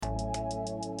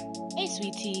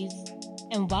sweet teas,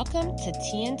 and welcome to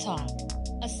Tea and Talk,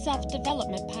 a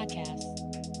self-development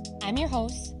podcast. I'm your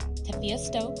host, Tafia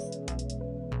Stokes.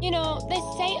 You know, they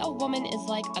say a woman is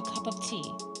like a cup of tea.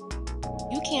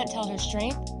 You can't tell her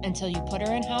strength until you put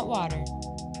her in hot water.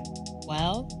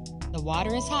 Well, the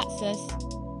water is hot, sis,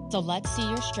 so let's see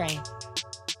your strength.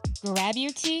 Grab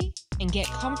your tea and get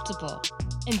comfortable,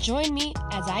 and join me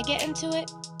as I get into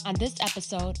it on this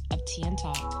episode of Tea and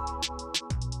Talk.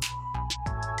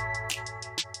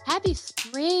 Happy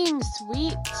spring,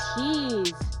 sweet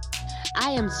teas!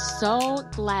 I am so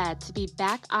glad to be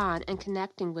back on and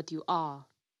connecting with you all.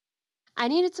 I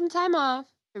needed some time off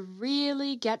to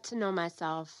really get to know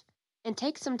myself and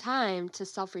take some time to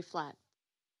self-reflect.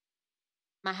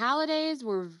 My holidays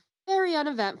were very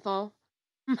uneventful,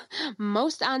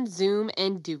 most on Zoom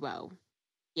and Duo.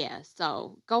 Yeah,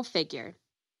 so go figure.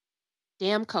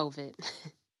 Damn COVID.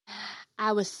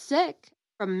 I was sick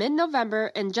from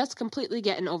mid-November and just completely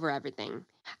getting over everything.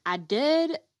 I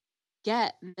did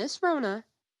get Miss Rona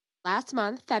last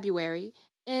month, February,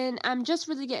 and I'm just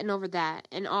really getting over that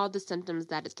and all the symptoms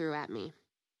that it threw at me.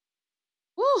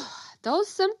 Whew, those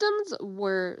symptoms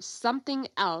were something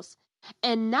else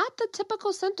and not the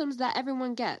typical symptoms that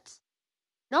everyone gets.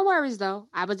 No worries though,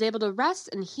 I was able to rest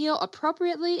and heal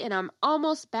appropriately and I'm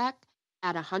almost back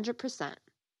at 100%.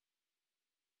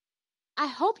 I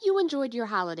hope you enjoyed your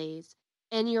holidays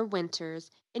and your winters,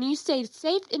 and you stayed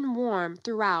safe and warm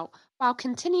throughout while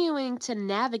continuing to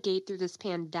navigate through this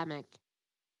pandemic.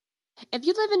 If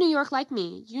you live in New York like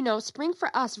me, you know spring for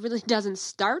us really doesn't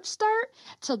start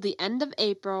till the end of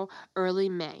April, early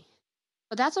May.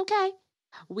 But that's okay.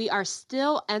 We are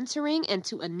still entering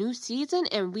into a new season,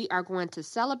 and we are going to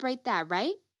celebrate that,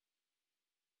 right?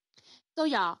 So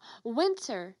y'all,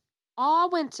 all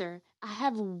winter, I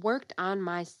have worked on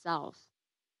myself.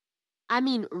 I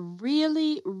mean,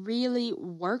 really, really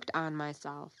worked on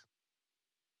myself.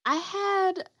 I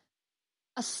had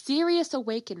a serious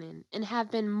awakening and have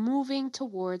been moving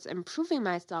towards improving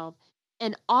myself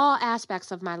in all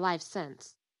aspects of my life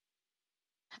since.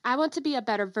 I want to be a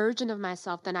better version of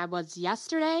myself than I was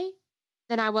yesterday,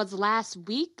 than I was last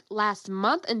week, last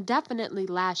month, and definitely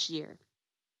last year.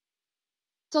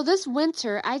 So this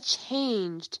winter, I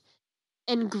changed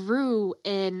and grew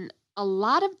in a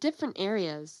lot of different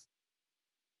areas.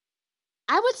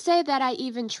 I would say that I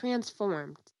even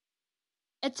transformed.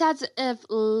 It's as if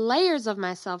layers of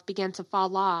myself began to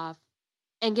fall off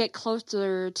and get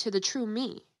closer to the true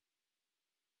me.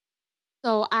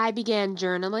 So I began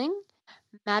journaling,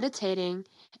 meditating,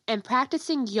 and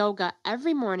practicing yoga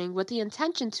every morning with the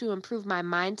intention to improve my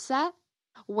mindset,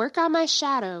 work on my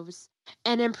shadows,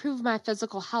 and improve my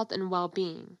physical health and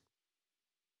well-being.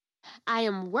 I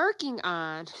am working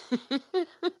on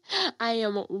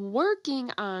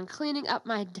cleaning up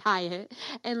my diet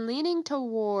and leaning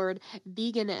toward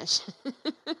veganish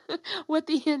with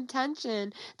the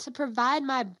intention to provide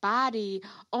my body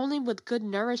only with good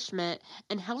nourishment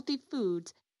and healthy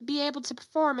foods to be able to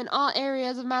perform in all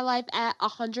areas of my life at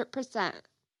 100%.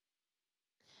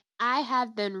 I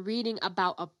have been reading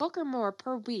about a book or more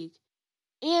per week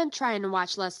and trying to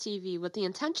watch less TV with the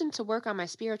intention to work on my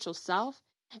spiritual self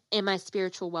and my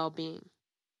spiritual well-being.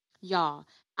 Y'all,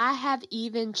 I have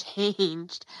even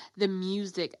changed the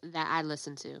music that I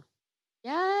listen to.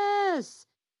 Yes,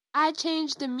 I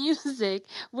changed the music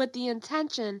with the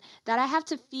intention that I have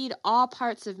to feed all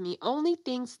parts of me, only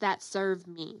things that serve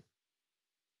me.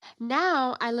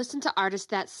 Now I listen to artists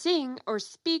that sing or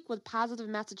speak with positive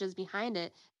messages behind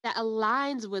it that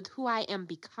aligns with who I am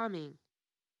becoming.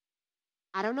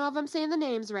 I don't know if I'm saying the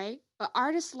names right, but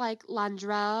artists like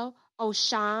Landrell,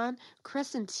 O'Shawn,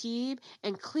 Chris and Teeb,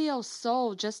 and Cleo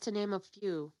Soul, just to name a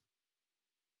few.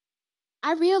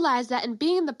 I realized that in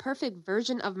being the perfect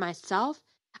version of myself,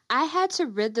 I had to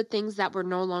rid the things that were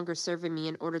no longer serving me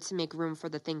in order to make room for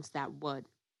the things that would.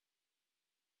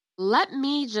 Let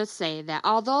me just say that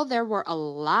although there were a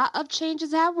lot of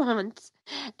changes at once,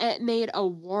 it made a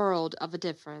world of a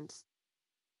difference.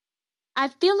 I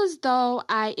feel as though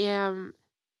I am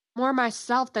more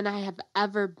myself than I have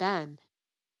ever been.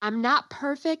 I'm not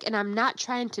perfect and I'm not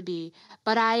trying to be,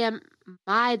 but I am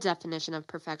my definition of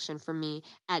perfection for me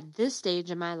at this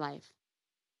stage in my life.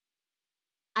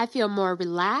 I feel more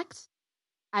relaxed.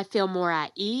 I feel more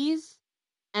at ease,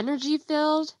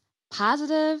 energy-filled,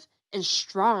 positive, and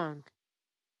strong.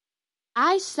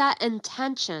 I set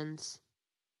intentions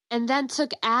and then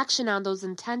took action on those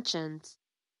intentions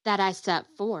that I set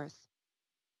forth.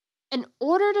 In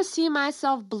order to see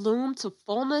myself bloom to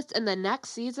fullness in the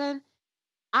next season,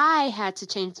 I had to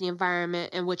change the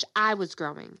environment in which I was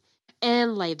growing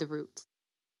and lay the roots.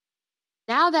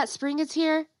 Now that spring is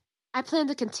here, I plan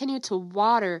to continue to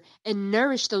water and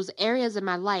nourish those areas in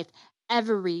my life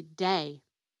every day.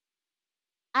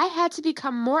 I had to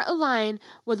become more aligned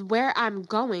with where I'm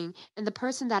going and the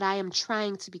person that I am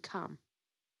trying to become.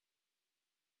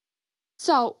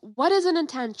 So, what is an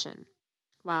intention?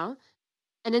 Well,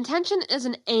 an intention is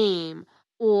an aim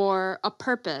or a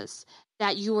purpose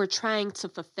that you are trying to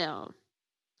fulfill.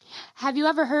 Have you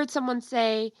ever heard someone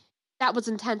say that was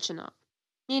intentional?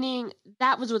 Meaning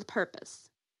that was with purpose.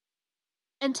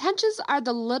 Intentions are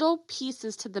the little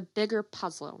pieces to the bigger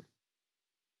puzzle.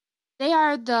 They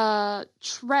are the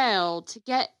trail to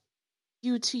get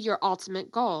you to your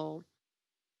ultimate goal.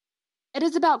 It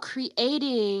is about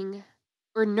creating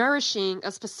or nourishing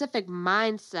a specific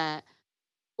mindset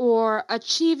or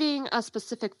achieving a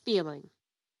specific feeling.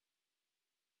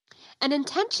 An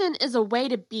intention is a way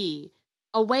to be,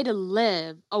 a way to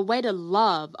live, a way to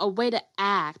love, a way to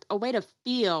act, a way to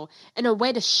feel, and a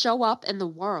way to show up in the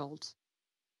world.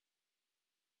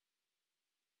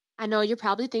 I know you're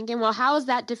probably thinking, well, how is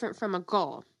that different from a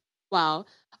goal? Well,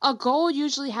 a goal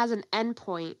usually has an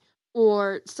endpoint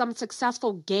or some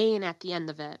successful gain at the end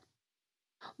of it.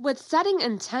 With setting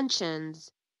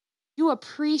intentions, you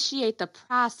appreciate the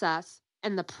process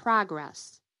and the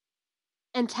progress.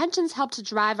 Intentions help to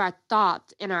drive our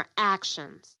thoughts and our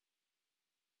actions.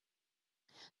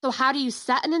 So, how do you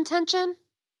set an intention?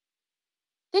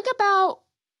 Think about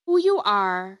who you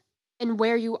are and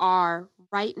where you are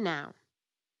right now.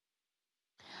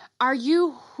 Are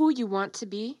you who you want to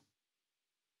be?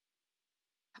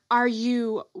 Are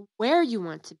you where you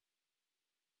want to be?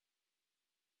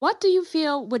 What do you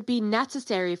feel would be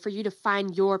necessary for you to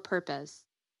find your purpose?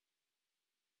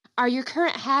 Are your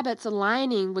current habits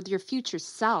aligning with your future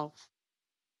self?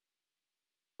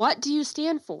 What do you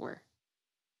stand for?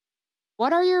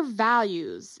 What are your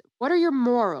values? What are your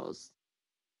morals?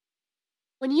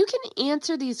 When you can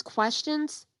answer these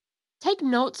questions, take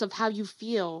notes of how you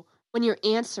feel when you're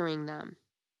answering them.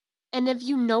 And if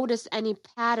you notice any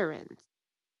patterns,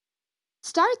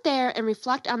 start there and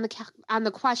reflect on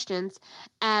the questions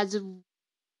as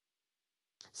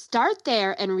start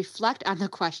there and reflect on the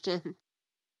question,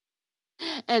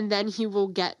 and then you will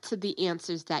get to the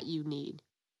answers that you need.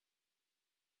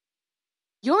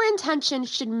 Your intention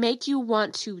should make you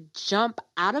want to jump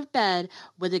out of bed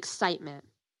with excitement.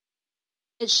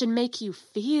 It should make you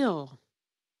feel.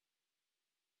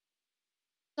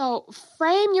 So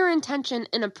frame your intention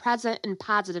in a present and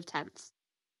positive tense.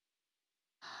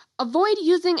 Avoid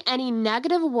using any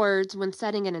negative words when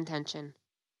setting an intention.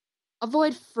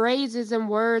 Avoid phrases and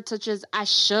words such as I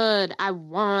should, I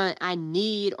want, I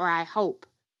need, or I hope.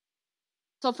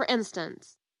 So for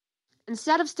instance,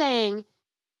 instead of saying,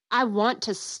 I want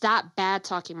to stop bad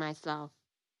talking myself,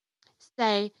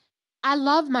 say, I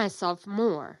love myself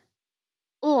more.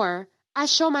 Or, I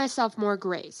show myself more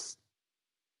grace.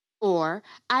 Or,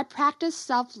 I practice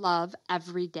self-love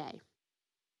every day.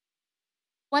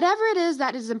 Whatever it is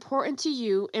that is important to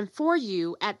you and for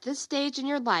you at this stage in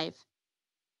your life,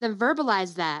 then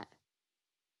verbalize that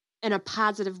in a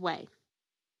positive way.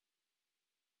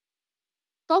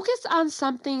 Focus on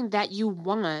something that you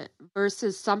want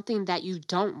versus something that you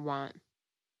don't want.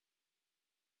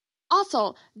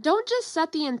 Also, don't just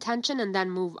set the intention and then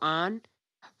move on.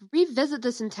 Revisit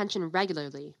this intention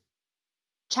regularly.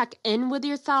 Check in with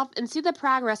yourself and see the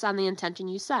progress on the intention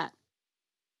you set.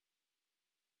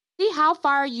 See how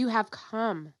far you have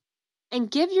come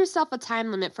and give yourself a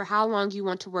time limit for how long you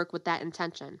want to work with that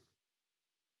intention.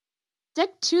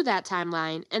 Stick to that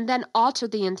timeline and then alter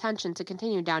the intention to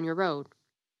continue down your road.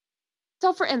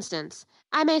 So, for instance,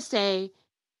 I may say,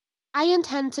 I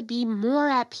intend to be more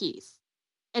at peace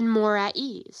and more at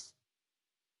ease.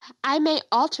 I may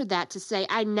alter that to say,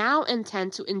 I now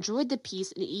intend to enjoy the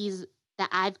peace and ease that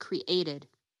I've created.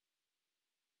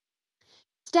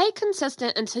 Stay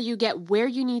consistent until you get where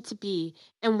you need to be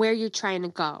and where you're trying to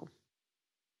go.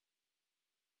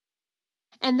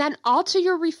 And then alter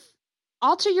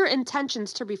your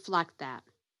intentions to reflect that.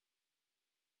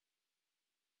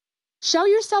 Show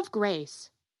yourself grace.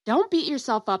 Don't beat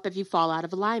yourself up if you fall out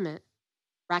of alignment.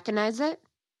 Recognize it,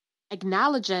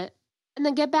 acknowledge it, and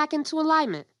then get back into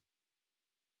alignment.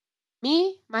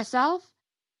 Myself,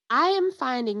 I am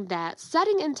finding that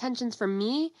setting intentions for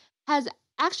me has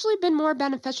actually been more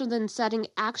beneficial than setting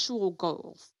actual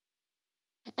goals.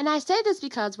 And I say this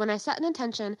because when I set an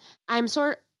intention, I'm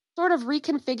sort of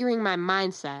reconfiguring my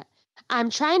mindset. I'm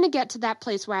trying to get to that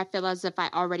place where I feel as if I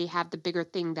already have the bigger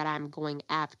thing that I'm going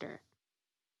after.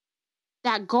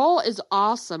 That goal is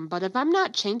awesome, but if I'm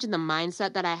not changing the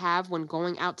mindset that I have when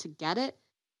going out to get it,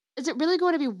 is it really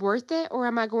going to be worth it, or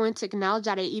am I going to acknowledge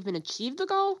that I even achieved the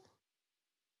goal?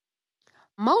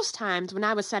 Most times when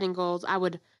I was setting goals, I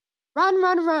would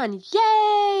run,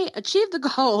 yay, achieve the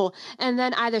goal, and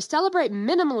then either celebrate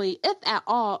minimally, if at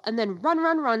all, and then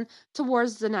run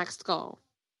towards the next goal.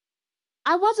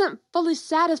 I wasn't fully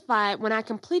satisfied when I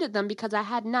completed them because I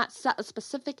had not set a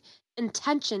specific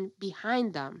intention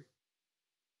behind them.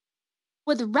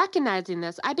 With recognizing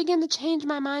this, I began to change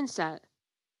my mindset.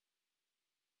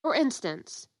 For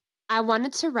instance, I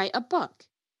wanted to write a book.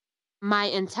 My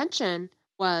intention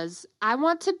was I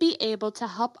want to be able to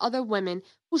help other women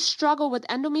who struggle with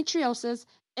endometriosis,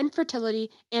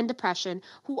 infertility, and depression,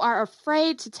 who are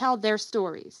afraid to tell their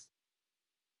stories.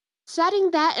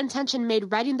 Setting that intention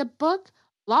made writing the book,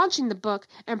 launching the book,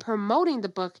 and promoting the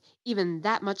book even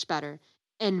that much better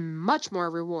and much more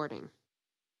rewarding.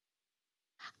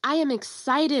 I am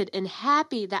excited and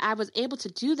happy that I was able to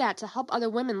do that to help other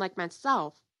women like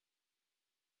myself.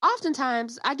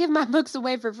 Oftentimes, I give my books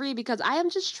away for free because I am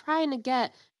just trying to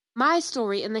get my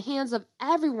story in the hands of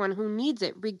everyone who needs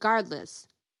it, regardless.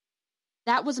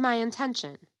 That was my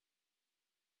intention.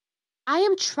 I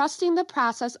am trusting the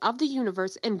process of the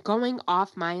universe and going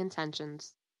off my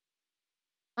intentions.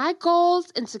 My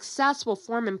goals and success will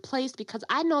form in place because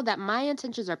I know that my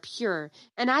intentions are pure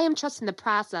and I am trusting the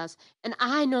process and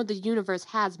I know the universe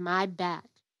has my back.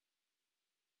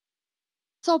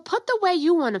 So put the way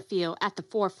you want to feel at the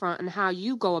forefront in how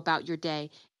you go about your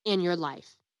day and your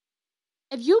life.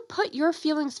 If you put your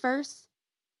feelings first,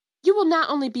 you will not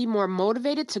only be more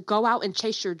motivated to go out and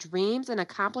chase your dreams and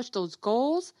accomplish those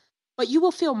goals, but you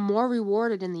will feel more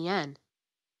rewarded in the end.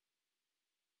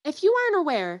 If you aren't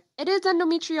aware, it is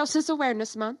Endometriosis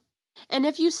Awareness Month, and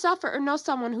if you suffer or know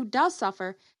someone who does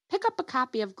suffer, pick up a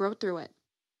copy of Grow Through It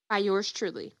by yours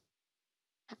truly.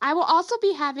 I will also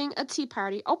be having a tea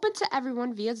party open to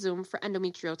everyone via Zoom for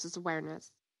endometriosis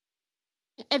awareness.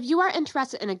 If you are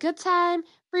interested in a good time,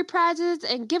 free prizes,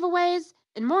 and giveaways,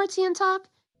 and more tea and talk,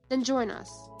 then join us.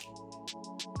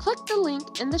 Click the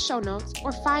link in the show notes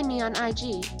or find me on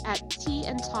IG at Tea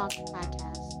and Talk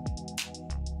Podcast.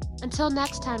 Until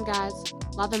next time, guys,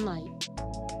 love and light.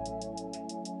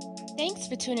 Thanks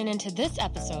for tuning into this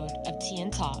episode of Tea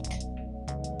and Talk.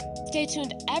 Stay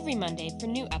tuned every Monday for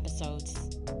new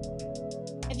episodes.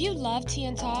 If you love Tea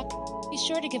and Talk, be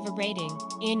sure to give a rating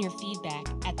and your feedback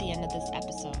at the end of this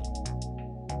episode.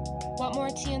 Want more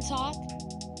Tea and Talk?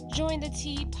 Join the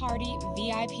Tea Party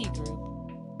VIP group.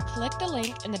 Click the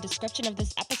link in the description of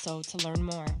this episode to learn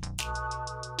more.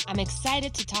 I'm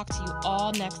excited to talk to you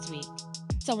all next week.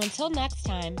 So until next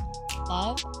time,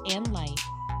 love and light.